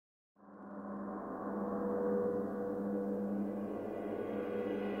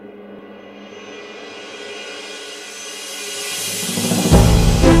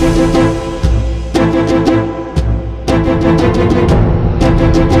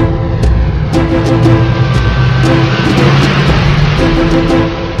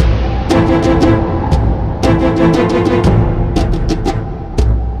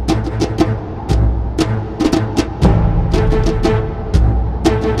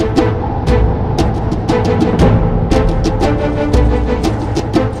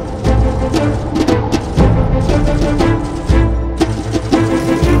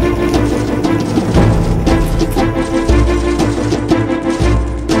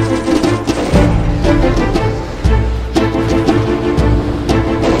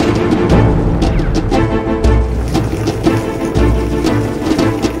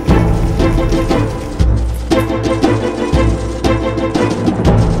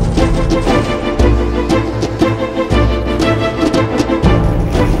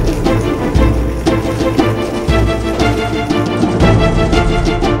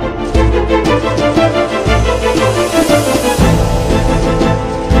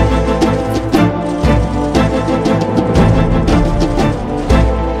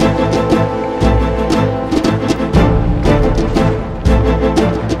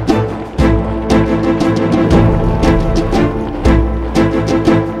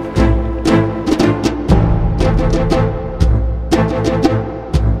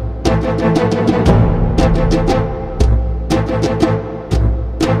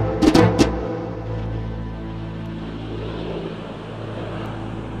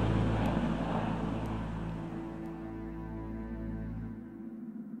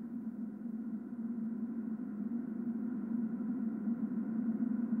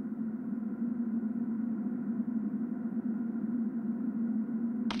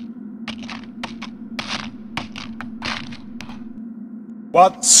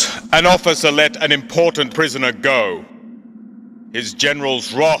Once, an officer let an important prisoner go. His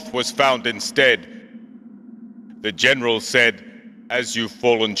general's wrath was found instead. The general said, "As you've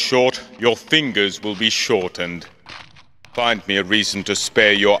fallen short, your fingers will be shortened. Find me a reason to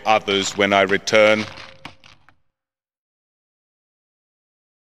spare your others when I return."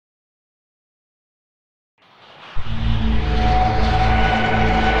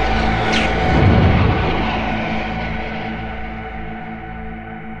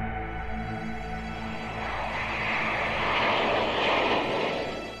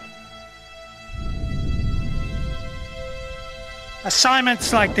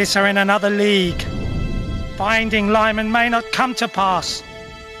 Assignments like this are in another league. Finding Lyman may not come to pass.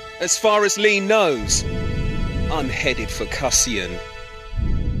 As far as Lee knows, I'm headed for Cussian.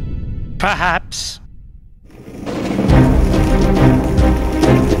 Perhaps.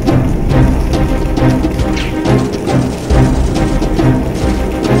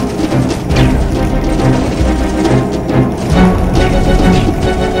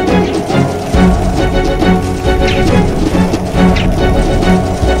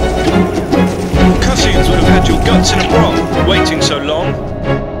 Guts in a broth, waiting so long.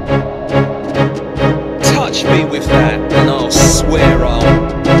 Touch me with that, and I'll swear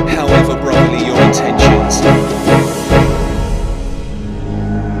however brotherly your intentions.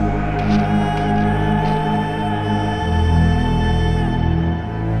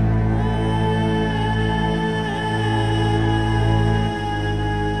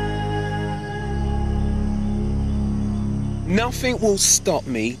 Nothing will stop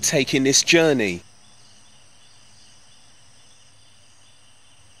me taking this journey.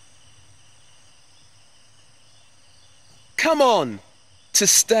 Come on! To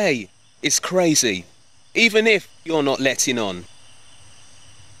stay is crazy, even if you're not letting on.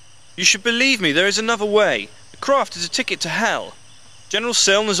 You should believe me, there is another way. The craft is a ticket to hell. General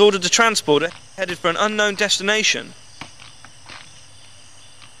Siln has ordered a transporter headed for an unknown destination.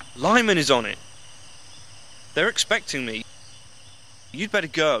 Lyman is on it. They're expecting me. You'd better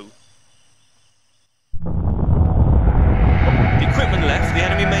go. The equipment left the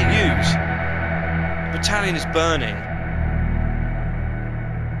enemy may use. The battalion is burning.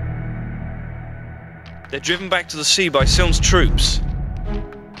 They're driven back to the sea by Siln's troops.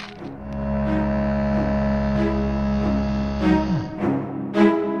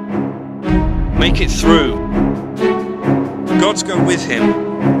 Make it through. The gods go with him.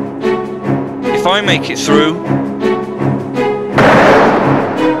 If I make it through...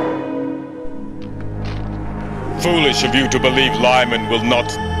 Foolish of you to believe Lyman will not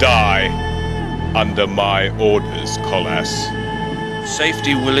die under my orders, Colas.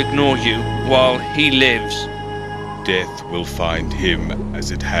 Safety will ignore you while he lives. Death will find him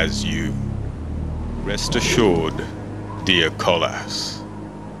as it has you. Rest assured, dear Colas.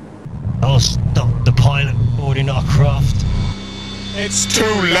 I'll stop the pilot boarding our craft. It's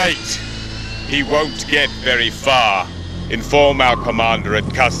too late! He won't get very far. Inform our commander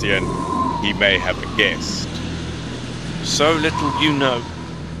at Cussian. He may have a guest. So little you know,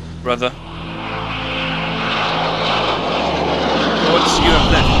 brother. What you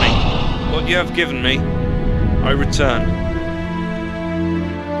have left me, what you have given me, I return.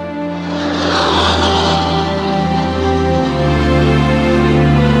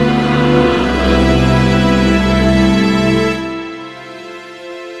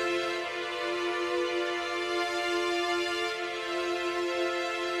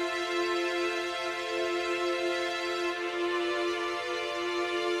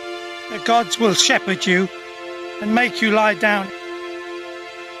 The gods will shepherd you and make you lie down.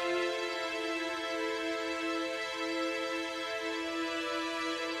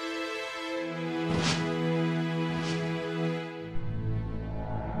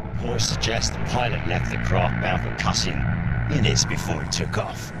 Reports suggest the pilot left the craft bound for Cussian minutes before he took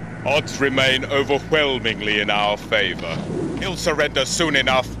off. Odds remain overwhelmingly in our favor. He'll surrender soon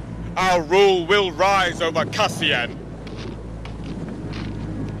enough. Our rule will rise over Cussian.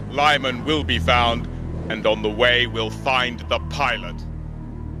 Lyman will be found, and on the way we'll find the pilot.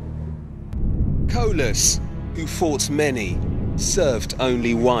 Colas, who fought many, served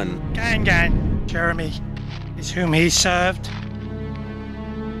only one. Gan Gan, Jeremy, is whom he served.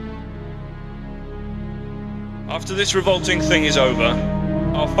 After this revolting thing is over,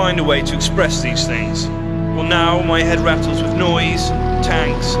 I'll find a way to express these things. For now my head rattles with noise,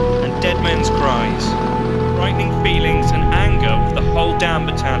 tanks, and dead men's cries. Frightening feelings and anger of the whole damn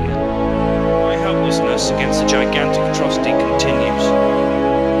battalion. My helplessness against the gigantic atrocity continues.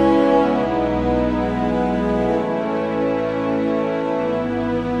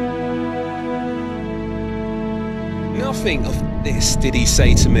 Nothing of This did he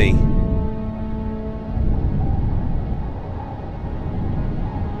say to me.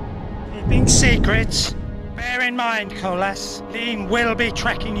 Keeping secrets. Bear in mind, Colas, Lean will be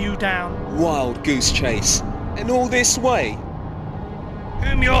tracking you down. Wild goose chase. And all this way?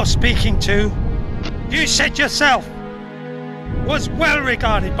 Whom you're speaking to, you said yourself, was well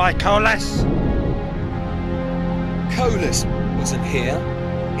regarded by Colas. Colas wasn't here,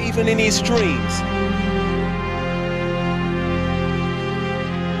 even in his dreams.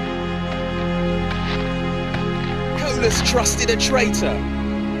 Colas trusted a traitor.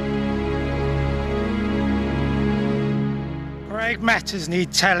 Grave matters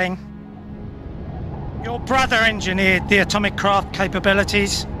need telling. Your brother engineered the atomic craft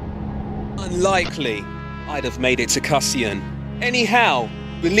capabilities. Unlikely. I'd have made it to Cussian. Anyhow,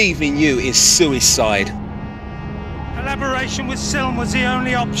 believing you is suicide. Collaboration with Siln was the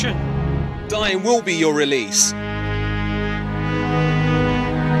only option. Dying will be your release.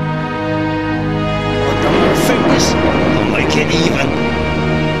 I've got more fingers. I'll make it even.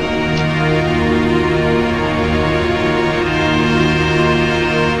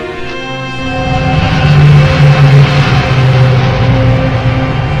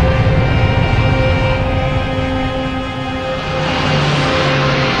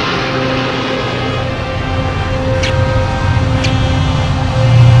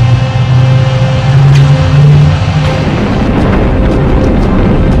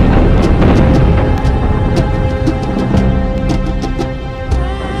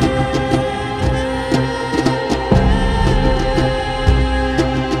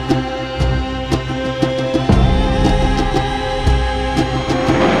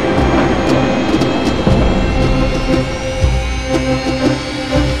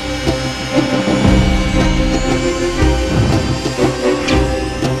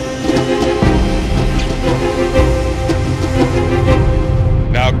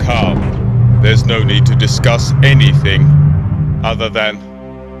 There's no need to discuss anything other than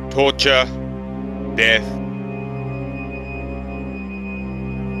torture, death,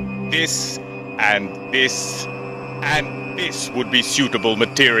 this and this and this would be suitable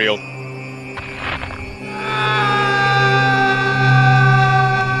material.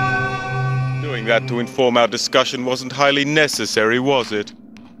 Doing that to inform our discussion wasn't highly necessary, was it?